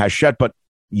went on to Hachette. But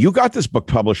you got this book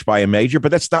published by a major, but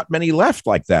that's not many left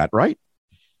like that, right?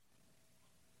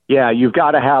 Yeah, you've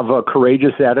got to have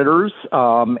courageous editors,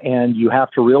 and you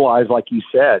have to realize, like you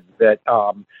said, that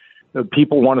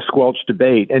people want to squelch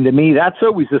debate. And to me, that's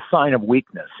always a sign of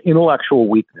weakness, intellectual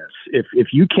weakness.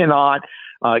 If you cannot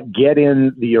get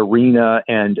in the arena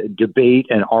and debate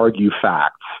and argue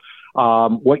facts,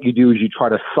 what you do is you try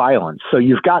to silence. So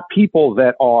you've got people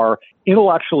that are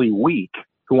intellectually weak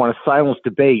who want to silence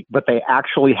debate, but they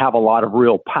actually have a lot of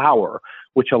real power,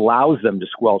 which allows them to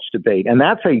squelch debate. And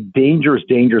that's a dangerous,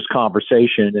 dangerous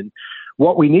conversation. And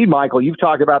what we need, Michael, you've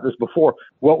talked about this before,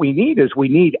 what we need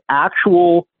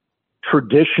actual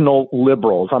traditional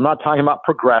liberals. I'm not talking about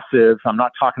progressives. I'm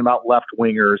not talking about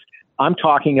left-wingers. I'm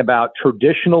talking about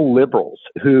traditional liberals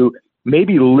who may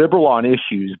be liberal on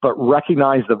issues, but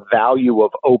recognize the value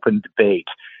of open debate.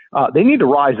 They need to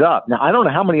rise up. Now, I don't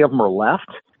know how many of them are left.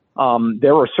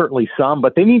 There are certainly some,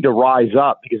 but they need to rise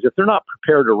up, because if they're not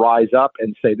prepared to rise up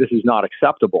and say this is not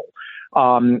acceptable,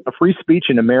 free speech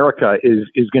in America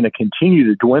is going to continue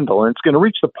to dwindle, and it's going to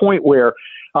reach the point where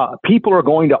people are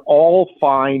going to all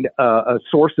find a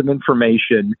source of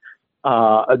information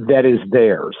that is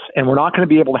theirs, and we're not going to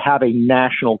be able to have a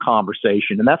national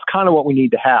conversation, and that's kind of what we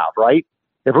need to have, right?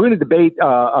 If we're going to debate,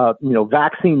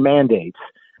 vaccine mandates,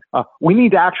 we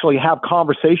need to actually have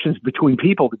conversations between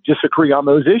people that disagree on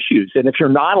those issues. And if you're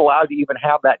not allowed to even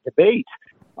have that debate,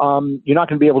 you're not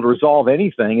going to be able to resolve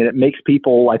anything. And it makes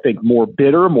people, I think, more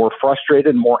bitter, more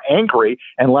frustrated, more angry,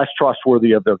 and less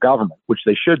trustworthy of their government, which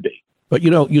they should be. But,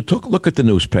 you look at the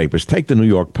newspapers. Take the New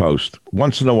York Post.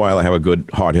 Once in a while, I have a good,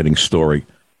 hard-hitting story.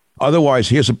 Otherwise,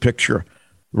 here's a picture.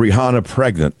 Rihanna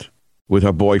pregnant with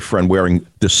her boyfriend wearing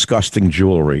disgusting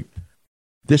jewelry.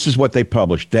 This is what they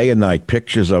publish day and night,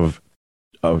 pictures of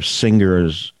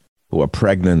singers who are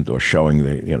pregnant or showing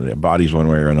their bodies one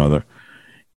way or another.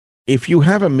 If you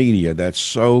have a media that's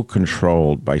so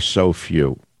controlled by so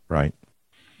few, right,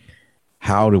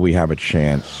 how do we have a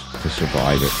chance to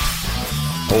survive it?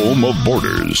 Home of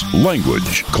borders,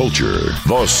 language, culture,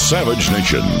 the Savage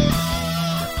Nation.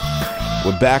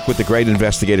 We're back with the great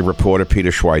investigative reporter,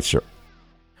 Peter Schweitzer.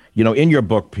 In your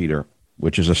book, Peter,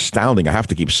 which is astounding. I have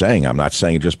to keep saying, I'm not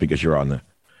saying it just because you're on the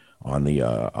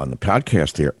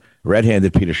podcast here.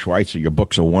 Red-Handed Peter Schweitzer, your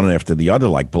books are one after the other,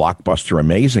 like blockbuster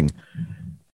amazing.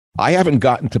 I haven't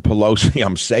gotten to Pelosi.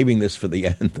 I'm saving this for the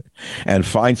end, and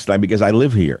Feinstein, because I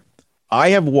live here. I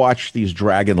have watched these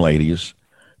dragon ladies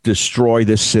destroy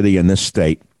this city and this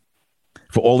state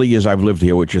for all the years I've lived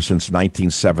here, which is since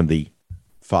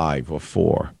 1975 or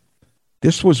 4.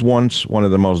 This was once one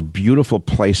of the most beautiful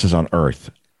places on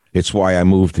earth. It's why I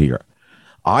moved here.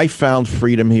 I found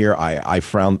freedom here. I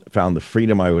found the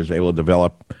freedom. I was able to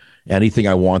develop anything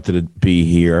I wanted to be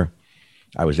here.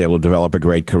 I was able to develop a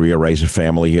great career, raise a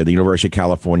family here. The University of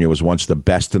California was once the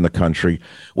best in the country.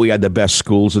 We had the best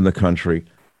schools in the country.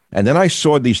 And then I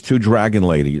saw these 2 dragon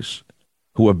ladies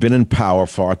who have been in power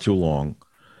far too long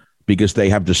because they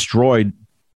have destroyed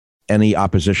any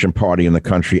opposition party in the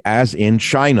country, as in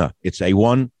China. It's a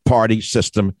one-party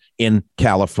system in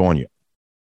California.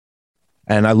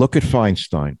 And I look at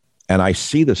Feinstein, and I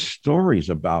see the stories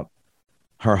about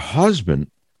her husband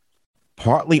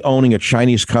partly owning a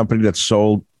Chinese company that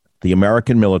sold the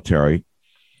American military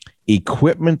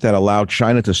equipment that allowed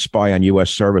China to spy on U.S.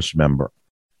 service member.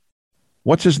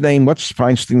 What's his name? What's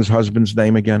Feinstein's husband's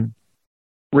name again?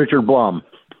 Richard Blum.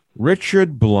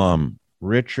 Richard Blum.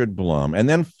 Richard Blum. And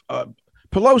then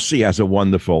Pelosi has a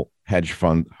wonderful hedge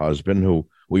fund husband who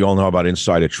we all know about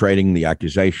insider trading, the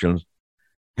accusations.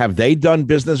 Have they done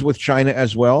business with China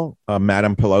as well,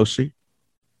 Madam Pelosi?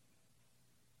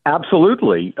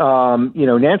 Absolutely.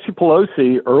 Nancy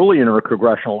Pelosi, early in her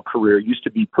congressional career, used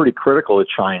to be pretty critical of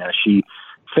China. She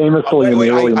famously in the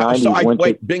early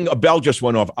 90s a bell just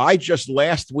went off. I just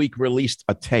last week released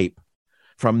a tape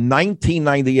from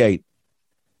 1998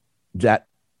 that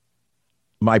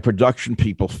my production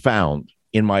people found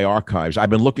in my archives. I've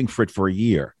been looking for it for a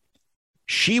year.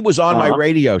 She was on my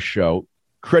radio show,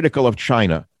 critical of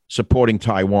China, supporting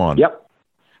Taiwan. Yep.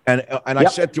 And I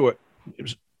said to her,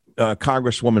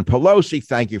 Congresswoman Pelosi,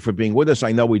 thank you for being with us.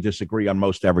 I know we disagree on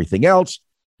most everything else,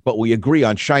 but we agree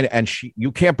on China. And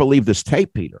you can't believe this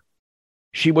tape, Peter.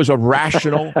 She was a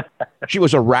rational,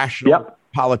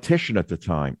 politician at the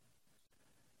time.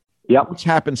 Yep. What's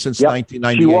happened since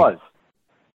 1998? She was.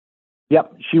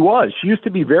 Yep, she was. She used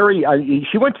to be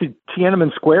she went to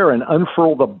Tiananmen Square and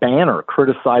unfurled a banner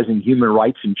criticizing human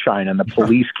rights in China, and the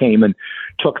police came and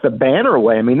took the banner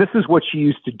away. I mean, this is what she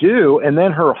used to do. And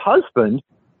then her husband,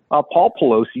 Paul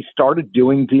Pelosi, started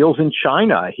doing deals in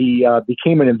China. He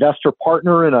became an investor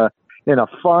partner in a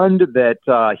fund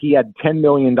that he had $10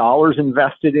 million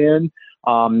invested in,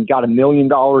 got $1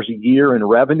 million a year in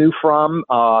revenue from,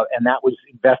 and that was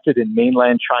invested in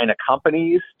mainland China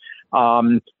companies.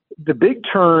 The big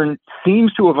turn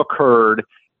seems to have occurred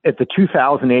at the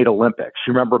 2008 Olympics.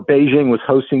 You remember Beijing was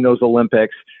hosting those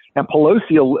Olympics, and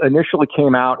Pelosi initially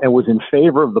came out and was in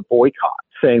favor of the boycott,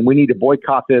 saying we need to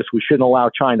boycott this. We shouldn't allow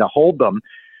China to hold them.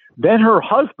 Then her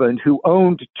husband, who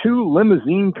owned 2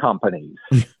 limousine companies,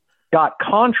 got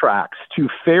contracts to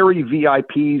ferry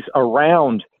VIPs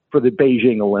around for the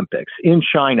Beijing Olympics in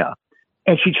China,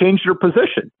 and she changed her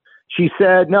position. She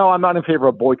said, no, I'm not in favor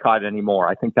of boycott anymore.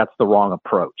 I think that's the wrong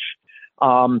approach.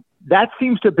 That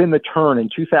seems to have been the turn in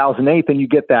 2008. Then you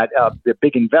get that the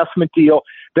big investment deal.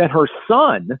 Then her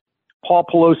son, Paul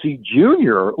Pelosi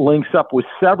Jr., links up with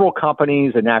several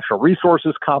companies, a natural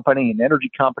resources company, an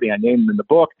energy company. I named them in the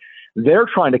book. They're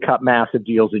trying to cut massive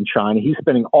deals in China. He's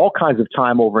spending all kinds of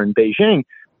time over in Beijing.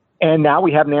 And now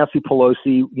we have Nancy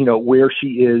Pelosi, where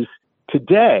she is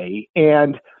today.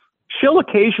 And she'll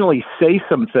occasionally say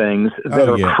some things that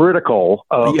are critical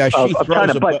of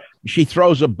China. But she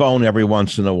throws a bone every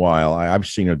once in a while. I've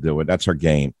seen her do it. That's her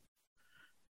game.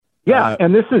 Yeah,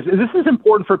 and this is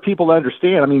important for people to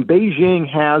understand. I mean, Beijing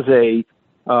has a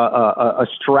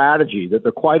strategy that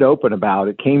they're quite open about.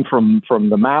 It came from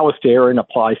the Maoist era and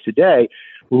applies today.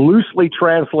 Loosely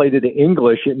translated to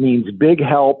English, it means big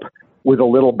help with a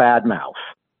little bad mouth.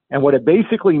 And what it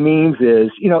basically means is,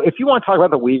 if you want to talk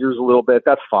about the Uyghurs a little bit,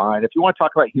 that's fine. If you want to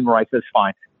talk about human rights, that's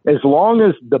fine. As long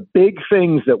as the big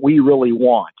things that we really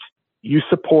want, you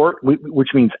support,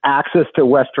 which means access to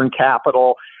Western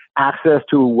capital, access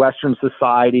to Western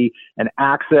society, and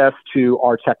access to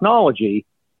our technology,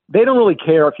 they don't really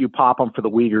care if you pop them for the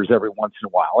Uyghurs every once in a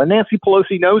while. And Nancy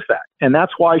Pelosi knows that. And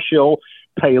that's why she'll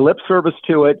pay lip service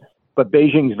to it. But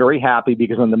Beijing's very happy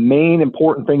because on the main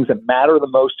important things that matter the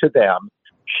most to them,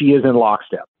 she is in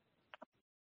lockstep.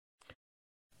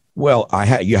 Well,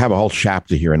 you have a whole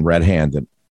chapter here in Red Handed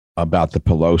about the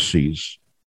Pelosi's.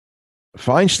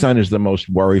 Feinstein is the most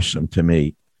worrisome to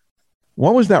me.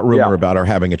 What was that rumor about her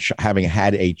having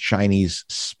had a Chinese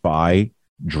spy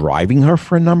driving her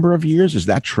for a number of years? Is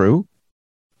that true?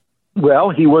 Well,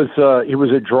 he was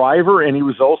a driver, and he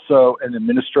was also an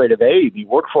administrative aide. He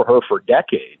worked for her for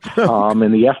decades, and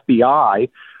the FBI.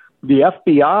 The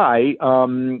FBI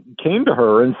came to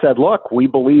her and said, look, we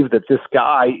believe that this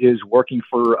guy is working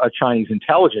for a Chinese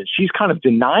intelligence. She's kind of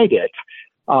denied it,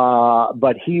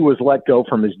 but he was let go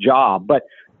from his job. But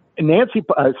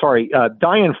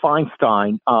Dianne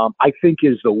Feinstein, I think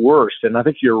is the worst. And I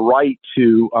think you're right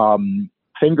to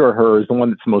finger her as the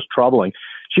one that's most troubling.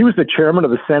 She was the chairman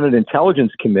of the Senate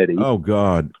Intelligence Committee. Oh,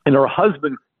 God. And her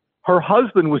husband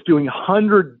was doing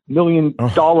 $100 million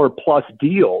plus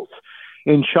deals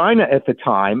in China at the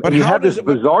time. But and you had this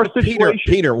bizarre situation.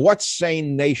 Peter, what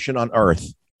sane nation on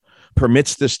earth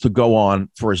permits this to go on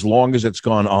for as long as it's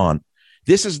gone on?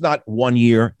 This is not 1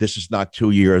 year. This is not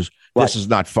 2 years. Right. This is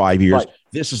not 5 years. Right.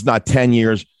 This is not 10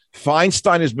 years.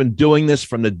 Feinstein has been doing this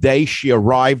from the day she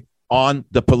arrived on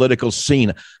the political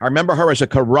scene. I remember her as a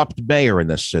corrupt mayor in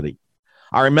this city.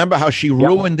 I remember how she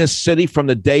ruined this city from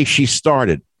the day she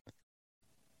started.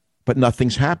 But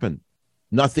nothing's happened.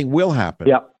 Nothing will happen.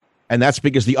 Yep. And that's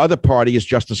because the other party is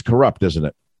just as corrupt, isn't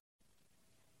it?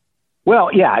 Well,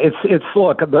 yeah, it's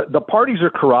look, the parties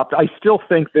are corrupt. I still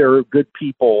think there are good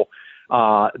people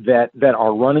that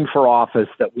are running for office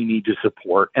that we need to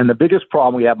support. And the biggest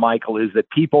problem we have, Michael, is that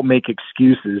people make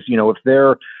excuses. If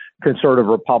they're conservative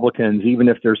Republicans, even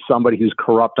if there's somebody who's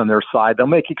corrupt on their side, they'll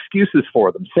make excuses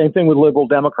for them. Same thing with liberal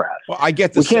Democrats. Well, I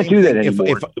get the same We can't do that thing.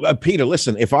 anymore. Peter,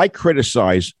 listen, if I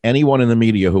criticize anyone in the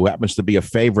media who happens to be a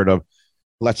favorite of,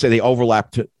 let's say they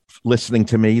overlap to listening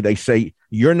to me, they say,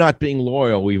 you're not being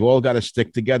loyal. We've all got to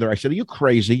stick together. I said, are you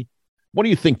crazy? What do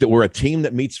you think, that we're a team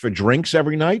that meets for drinks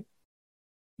every night?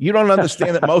 You don't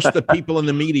understand that most of the people in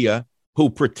the media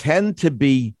who pretend to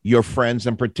be your friends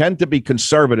and pretend to be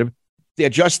conservative, they're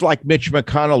just like Mitch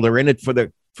McConnell. They're in it for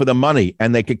the money,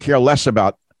 and they could care less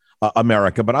about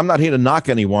America. But I'm not here to knock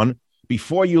anyone.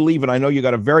 Before you leave, and I know you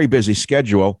got a very busy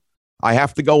schedule, I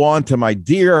have to go on to my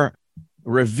dear,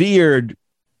 revered,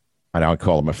 I don't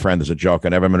call him a friend as a joke, I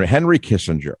never met Henry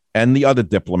Kissinger and the other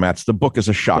diplomats. The book is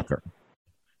a shocker.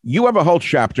 You have a whole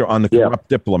chapter on the corrupt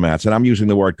diplomats, and I'm using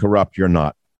the word corrupt. You're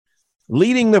not.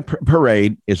 Leading the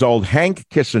parade is old Hank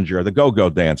Kissinger, the go-go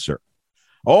dancer.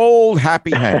 Old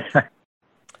Happy Hank.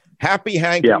 Happy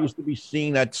Hank used to be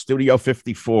seen at Studio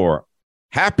 54.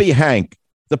 Happy Hank,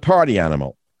 the party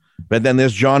animal. But then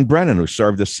there's John Brennan, who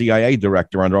served as CIA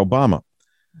director under Obama.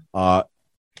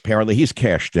 Apparently he's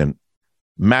cashed in.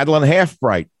 Madeline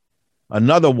Halfbright,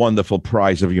 another wonderful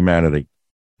prize of humanity.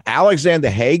 Alexander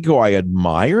Haig, who I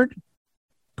admired,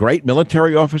 great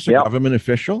military officer, government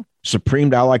official,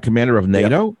 Supreme Allied Commander of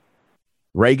NATO,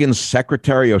 Reagan's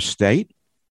Secretary of State.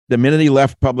 The minute he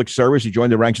left public service, he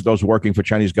joined the ranks of those working for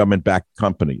Chinese government-backed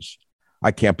companies.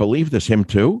 I can't believe this. Him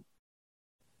too?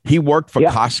 He worked for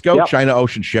Costco, China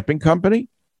Ocean Shipping Company?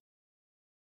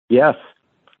 Yes.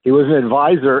 He was an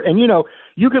advisor. And,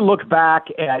 you can look back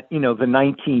at, the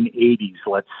 1980s,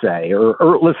 let's say,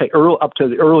 or let's say up to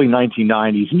the early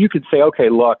 1990s, and you could say, okay,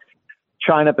 look,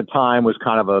 China at the time was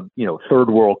kind of a, third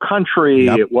world country.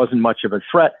 It wasn't much of a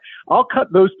threat. I'll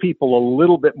cut those people a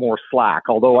little bit more slack,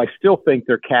 although I still think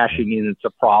they're cashing in. It's a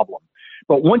problem.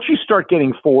 But once you start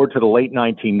getting forward to the late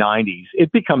 1990s,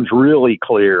 it becomes really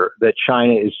clear that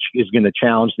China is going to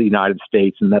challenge the United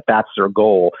States and that that's their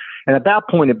goal. And at that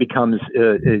point, it becomes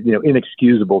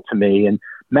inexcusable to me. And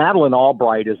Madeleine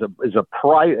Albright is a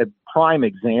prime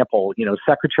example.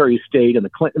 Secretary of State in the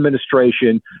Clinton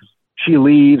administration. She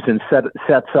leaves and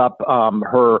sets up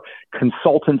her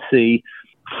consultancy.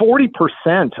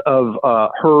 40%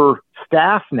 of her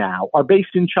staff now are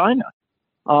based in China.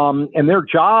 And their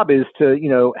job is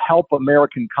to, help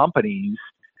American companies,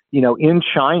 in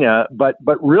China. But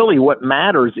really what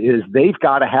matters is they've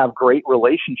got to have great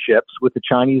relationships with the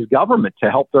Chinese government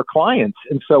to help their clients.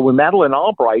 And so when Madeleine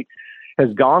Albright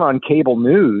has gone on cable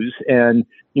news and,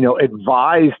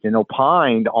 advised and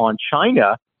opined on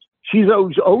China, she's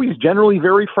always generally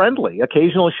very friendly.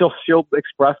 Occasionally she'll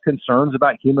express concerns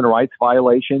about human rights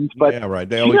violations, but she's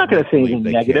not going to say anything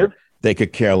negative. They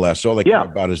could care less. All they care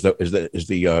about is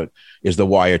the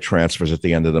wire transfers at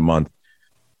the end of the month.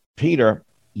 Peter,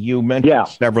 you mentioned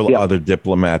several other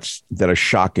diplomats that are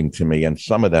shocking to me, and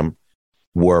some of them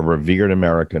were revered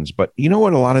Americans. But you know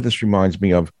what? A lot of this reminds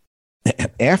me of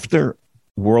after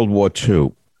World War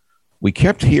II. We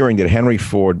kept hearing that Henry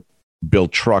Ford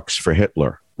built trucks for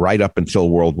Hitler right up until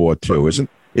World War II. Isn't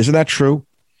that true?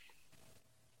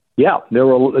 Yeah, there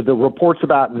were the reports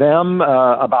about them,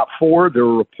 about Ford. There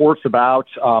were reports about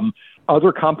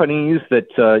other companies that,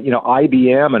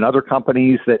 IBM and other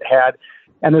companies that had,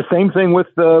 and the same thing with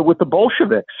the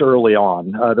Bolsheviks early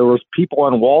on. There was people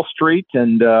on Wall Street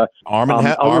and Armand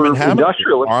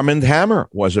Hammer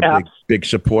was a big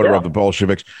supporter of the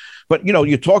Bolsheviks. But,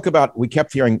 you talk about, we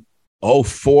kept hearing,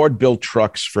 Ford built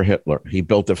trucks for Hitler. He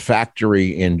built a factory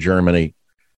in Germany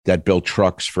that built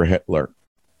trucks for Hitler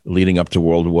leading up to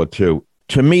World War II.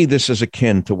 To me, this is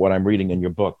akin to what I'm reading in your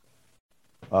book,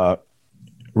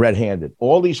 Red-Handed.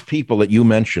 All these people that you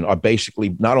mentioned are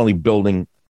basically not only building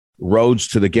roads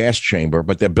to the gas chamber,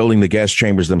 but they're building the gas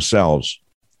chambers themselves.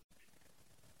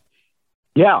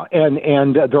 Yeah,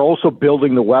 and they're also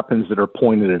building the weapons that are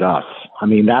pointed at us. I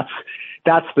mean, that's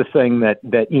the thing that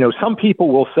some people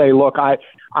will say, look, I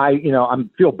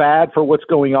feel bad for what's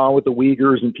going on with the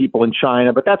Uyghurs and people in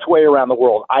China, but that's way around the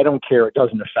world. I don't care. It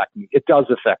doesn't affect me. It does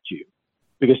affect you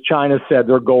because China said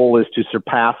their goal is to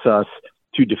surpass us,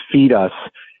 to defeat us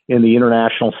in the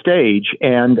international stage.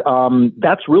 And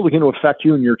that's really going to affect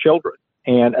you and your children.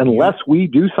 And unless we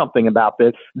do something about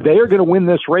this, they are going to win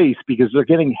this race because they're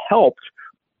getting helped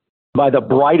by the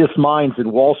brightest minds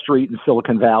in Wall Street and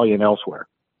Silicon Valley and elsewhere.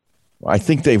 I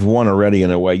think they've won already in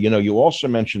a way. You also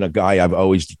mentioned a guy I've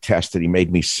always detested. He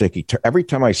made me sick. Every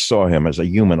time I saw him as a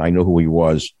human, I knew who he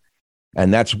was.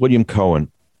 And that's William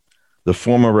Cohen, the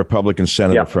former Republican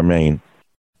senator from Maine,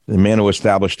 the man who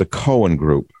established the Cohen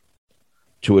Group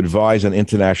to advise on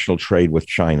international trade with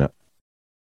China.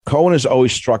 Cohen has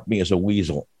always struck me as a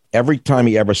weasel. Every time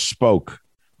he ever spoke,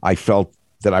 I felt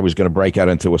that I was going to break out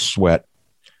into a sweat.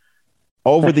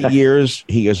 Over the years,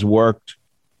 he has worked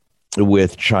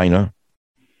with China.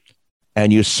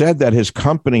 And you said that his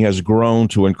company has grown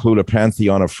to include a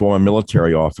pantheon of former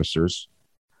military officers,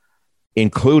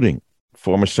 including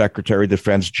former Secretary of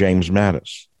Defense James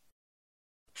Mattis,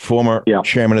 former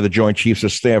chairman of the Joint Chiefs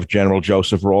of Staff, General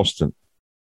Joseph Ralston.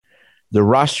 The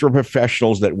roster of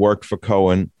professionals that worked for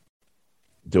Cohen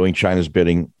doing China's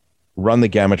bidding run the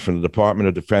gamut from the Department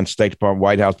of Defense, State Department,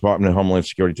 White House, Department of Homeland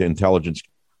Security to intelligence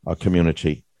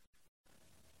community.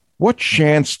 What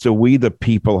chance do we, the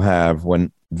people, have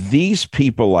when these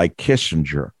people like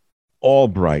Kissinger,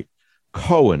 Albright,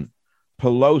 Cohen,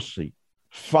 Pelosi,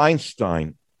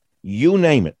 Feinstein, you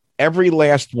name it, every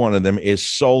last one of them is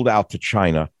sold out to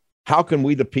China? How can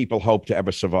we, the people, hope to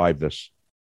ever survive this?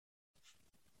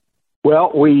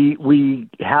 Well, we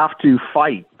have to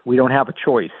fight. We don't have a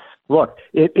choice. Look,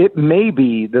 it may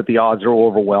be that the odds are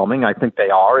overwhelming. I think they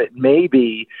are. It may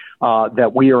be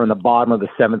that we are in the bottom of the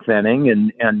seventh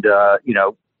inning, and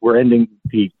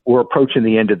we're approaching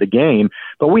the end of the game.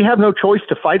 But we have no choice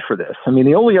to fight for this. I mean,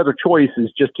 the only other choice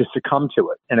is just to succumb to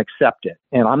it and accept it.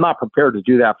 And I'm not prepared to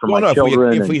do that for my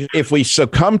children. If we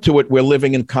succumb to it, we're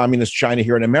living in communist China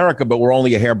here in America, but we're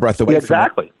only a hairbreadth away from it.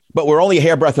 Exactly. But we're only a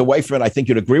hairbreadth away from it. I think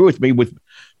you'd agree with me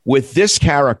with this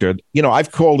character. You know, I've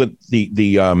called it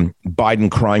the Biden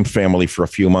crime family for a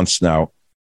few months now,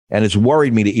 and it's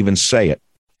worried me to even say it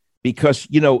because,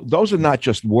 you know, those are not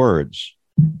just words.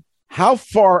 How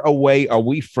far away are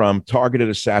we from targeted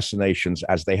assassinations,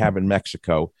 as they have in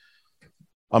Mexico,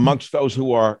 amongst those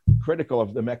who are critical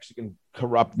of the Mexican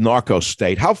corrupt narco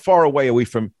state? How far away are we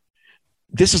from?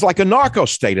 This is like a narco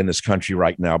state in this country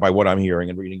right now, by what I'm hearing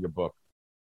and reading your book.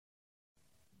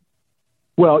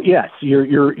 Well, yes,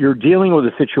 you're dealing with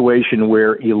a situation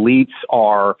where elites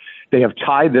they have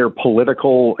tied their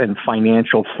political and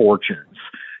financial fortunes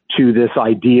to this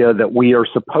idea that we are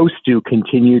supposed to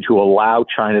continue to allow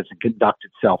China to conduct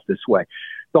itself this way.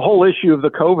 The whole issue of the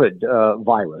COVID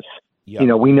virus, you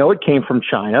know, we know it came from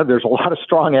China. There's a lot of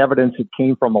strong evidence it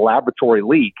came from a laboratory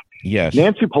leak. Yes.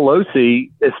 Nancy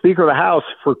Pelosi, as Speaker of the House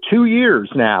for 2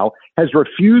 years now, has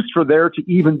refused for there to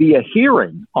even be a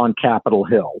hearing on Capitol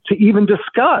Hill to even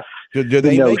discuss the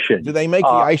notion. Do they make the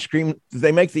ice cream? Do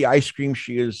they make the ice cream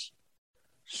she is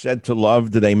said to love?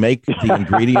 Do they make the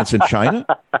ingredients in China?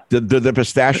 Do the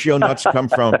pistachio nuts come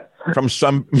from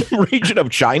some region of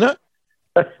China?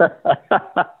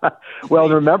 Well,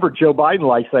 remember, Joe Biden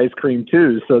likes ice cream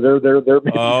too, so they're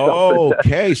making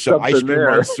okay. So ice cream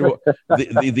runs through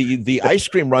the ice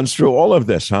cream runs through all of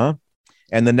this, huh?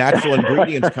 And the natural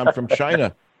ingredients come from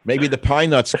China. Maybe the pine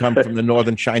nuts come from the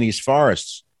northern Chinese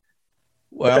forests.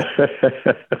 Well,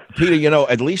 Peter, you know,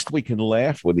 at least we can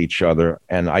laugh with each other,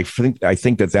 and I think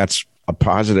that that's a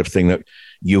positive thing that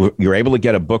you're able to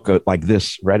get a book like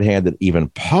this red-handed even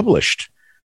published.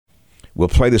 We'll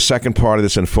play the second part of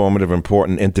this informative,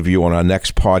 important interview on our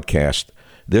next podcast.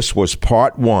 This was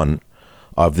part one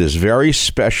of this very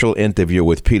special interview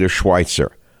with Peter Schweizer.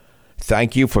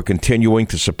 Thank you for continuing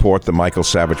to support the Michael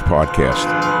Savage Podcast.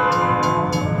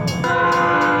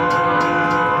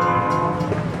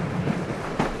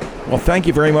 Well, thank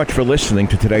you very much for listening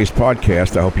to today's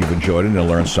podcast. I hope you've enjoyed it and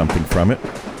learned something from it.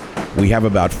 We have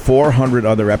about 400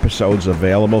 other episodes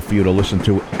available for you to listen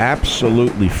to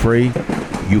absolutely free.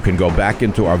 You can go back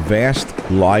into our vast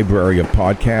library of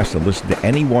podcasts and listen to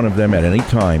any one of them at any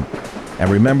time. And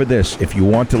remember this, if you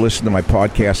want to listen to my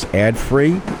podcast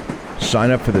ad-free, sign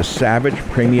up for the Savage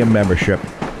Premium membership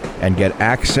and get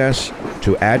access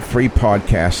to ad-free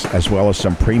podcasts as well as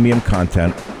some premium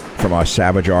content from our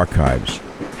Savage archives.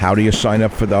 How do you sign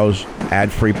up for those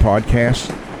ad-free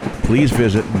podcasts? Please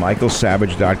visit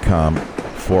michaelsavage.com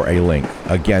for a link.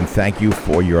 Again, thank you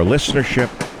for your listenership.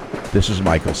 This is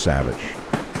Michael Savage.